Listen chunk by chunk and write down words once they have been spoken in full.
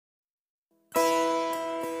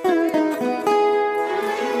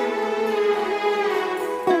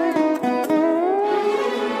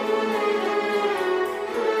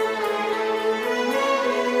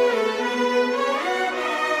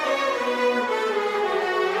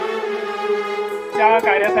त्या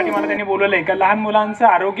कार्यासाठी मला त्यांनी बोलवलं आहे का लहान मुलांचं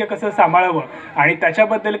आरोग्य कसं सांभाळावं आणि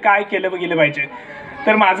त्याच्याबद्दल काय केलं गेलं पाहिजे.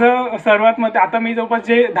 तर माझं सर्वात मत आता मी जवळपास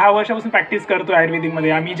जे 10 वर्षापासून प्रॅक्टिस करतो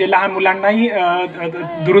आयुर्वेदिकमध्ये. आम्ही जे लहान मुलांनाही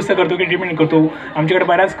दुरुस्त करतो की ट्रीटमेंट करतो. आमच्याकडे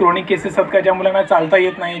बऱ्याच क्रोनिक केसेस असतात का ज्या मुलांना चालता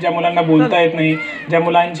येत नाही, ज्या मुलांना बोलता येत नाही, ज्या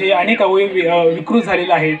मुलांचे अनेक अवयव विकृत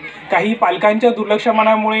झालेले आहेत. काही पालकांच्या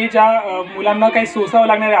दुर्लक्षपणामुळे ज्या मुलांना काही सोसावं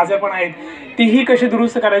लागणारे आजारपण आहेत तीही कशी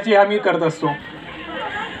दुरुस्त करायची आम्ही करत असतो.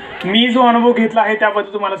 मी जो अनुभव घेतला आहे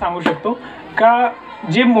त्याबद्दल तुम्हाला सांगू शकतो का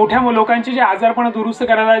जे मोठ्या लोकांचे जे आजारपण दुरुस्त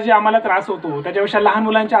करायला जे आम्हाला त्रास होतो त्याच्यापेक्षा लहान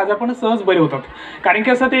मुलांचे आजारपण सहज बरे होतात. कारण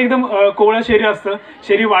की असं ते एकदम कोवळं शरीर असतं,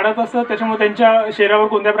 शरीर वाढत असतं, त्याच्यामुळे त्यांच्या शरीरावर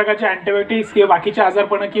कोणत्या प्रकारचे अँटीबायोटिक्स किंवा बाकीचे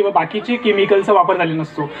आजारपण किंवा बाकीचे केमिकलचा वापर झालेला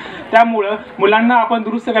नसतो. त्यामुळं मुलांना आपण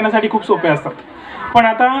दुरुस्त करण्यासाठी खूप सोपे असतात. पण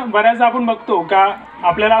आता बऱ्याचदा आपण बघतो का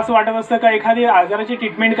आपल्याला असं वाटत असतं का एखादी आजाराची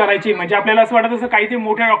ट्रीटमेंट करायची म्हणजे आपल्याला असं वाटत असतं काहीतरी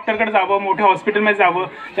मोठ्या डॉक्टरकडे जावं, मोठ्या हॉस्पिटलमध्ये जावं,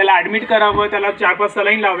 त्याला ॲडमिट करावं, त्याला 4-5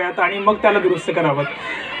 सलाईन लावाव्यात आणि मग त्याला दुरुस्त करावं.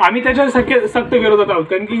 आम्ही त्याच्या सक्त विरोधात आहोत.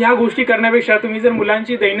 कारण की ह्या गोष्टी करण्यापेक्षा तुम्ही जर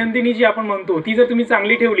मुलांची दैनंदिनी जी आपण म्हणतो ती जर तुम्ही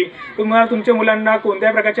चांगली ठेवली तुम्हाला तुमच्या मुलांना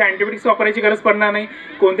कोणत्या प्रकारचे अँटीबायोटिक्स वापरायची गरज पडणार नाही,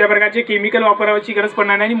 कोणत्या प्रकारचे केमिकल वापरायची गरज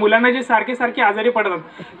पडणार नाही आणि मुलांना जे सारखे आजारी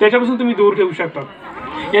पडतात त्याच्यापासून तुम्ही दूर ठेवू शकता.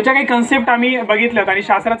 याच्या काही कन्सेप्ट आम्ही बघितल्यात आणि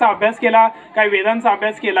शास्त्राचा अभ्यास केला, काही वेदांचा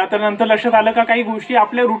अभ्यास केला, तर नंतर लक्षात आलं का काही गोष्टी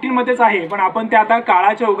आपल्या रुटीनमध्येच आहे पण आपण त्या आता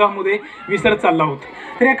काळाच्या ओघामध्ये विसरत चाललो आहोत.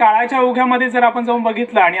 तर या काळाच्या ओघामध्ये जर आपण जाऊन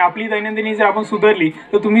बघितलं आणि आपली दैनंदिनी जर आपण सुधारली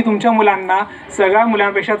तर तुम्ही तुमच्या मुलांना सगळ्या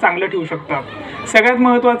मुलांपेक्षा चांगलं ठेवू शकता. सगळ्यात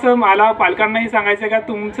महत्त्वाचं मला पालकांनाही सांगायचं का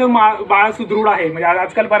तुमचं बाळ सुदृढ आहे. म्हणजे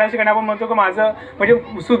आजकाल बऱ्याच ठिकाणी आपण म्हणतो की माझं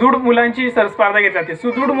म्हणजे सुदृढ मुलांची स्पर्धा घेतली जाते.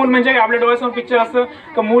 सुदृढ मूल म्हणजे आपल्या डोळ्यासमोर पिक्चर असतं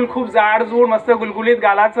का मूल खूप जाडजूड मस्त गुलगुलीत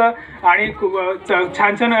गालाचं आणि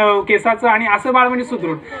छान छान केसाचं आणि असं बाळ म्हणजे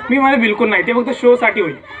सुदृढ. मी मला बिलकुल नाही, ते फक्त शोसाठी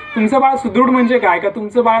होईल. तुमचं बाळ सुदृढ म्हणजे काय का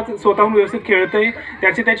तुमचं बाळ स्वतःहून व्यवस्थित खेळतंय,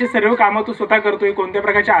 त्याचे सर्व कामं तो स्वतः करतोय, कोणत्या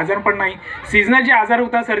प्रकारचे आजार पण नाही. सीझनल जे आजार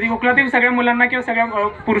होतात सर्दी खोकला ते सगळ्या मुलांना किंवा सगळ्या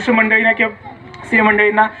पुरुष मंडळींना किंवा स्त्री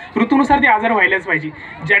मंडळींना ऋतूनुसार ते आजार व्हायलाच पाहिजे.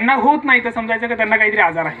 ज्यांना होत नाही तर समजायचं का त्यांना काहीतरी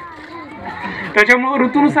आजार आहे. त्याच्यामुळे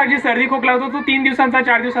ऋतूनुसार जी सर्दी खोकला होतो तो 3 दिवसांचा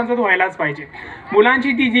 4 दिवसांचा तो व्हायलाच पाहिजे.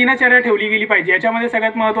 मुलांची ती दिनचर्या ठेवली गेली पाहिजे. याच्यामध्ये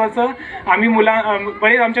सगळ्यात महत्त्वाचं आम्ही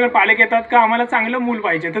बरेच आमच्याकडे पालक येतात का आम्हाला चांगलं मूल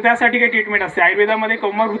पाहिजे तर त्यासाठी काही ट्रीटमेंट असते. आयुर्वेदामध्ये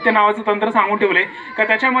कौमारभृत्य नावाचं तंत्र सांगून ठेवलंय का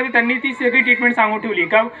त्याच्यामध्ये त्यांनी ती सगळी ट्रीटमेंट सांगून ठेवली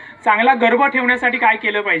का चांगला गर्भ ठेवण्यासाठी काय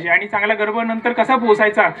केलं पाहिजे आणि चांगला गर्भ नंतर कसा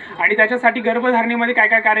पोसायचा आणि त्याच्यासाठी गर्भधारणेमध्ये काय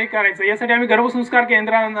काय कार्य करायचं. यासाठी आम्ही गर्भसंस्कार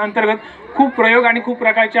केंद्राअंतर्गत खूप प्रयोग आणि खूप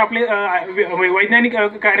प्रकारचे आपले वैज्ञानिक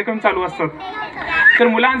कार्यक्रम चालू असतात. तर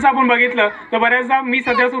मुलांचं आपण बघितलं तर बऱ्याचदा मी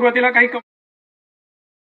सध्या सुरुवातीला काही